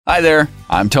Hi there,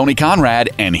 I'm Tony Conrad,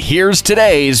 and here's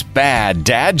today's bad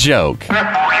dad joke.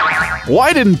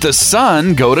 Why didn't the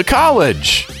sun go to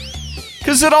college?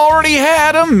 Because it already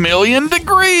had 1,000,000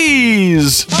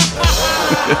 degrees.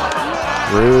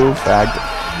 True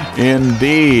fact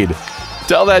indeed.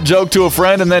 Tell that joke to a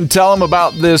friend and then tell them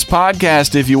about this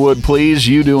podcast if you would, please.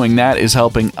 You doing that is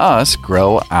helping us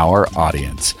grow our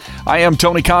audience. I am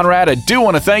Tony Conrad. I do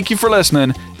want to thank you for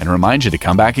listening and remind you to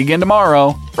come back again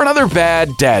tomorrow for another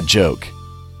bad dad joke.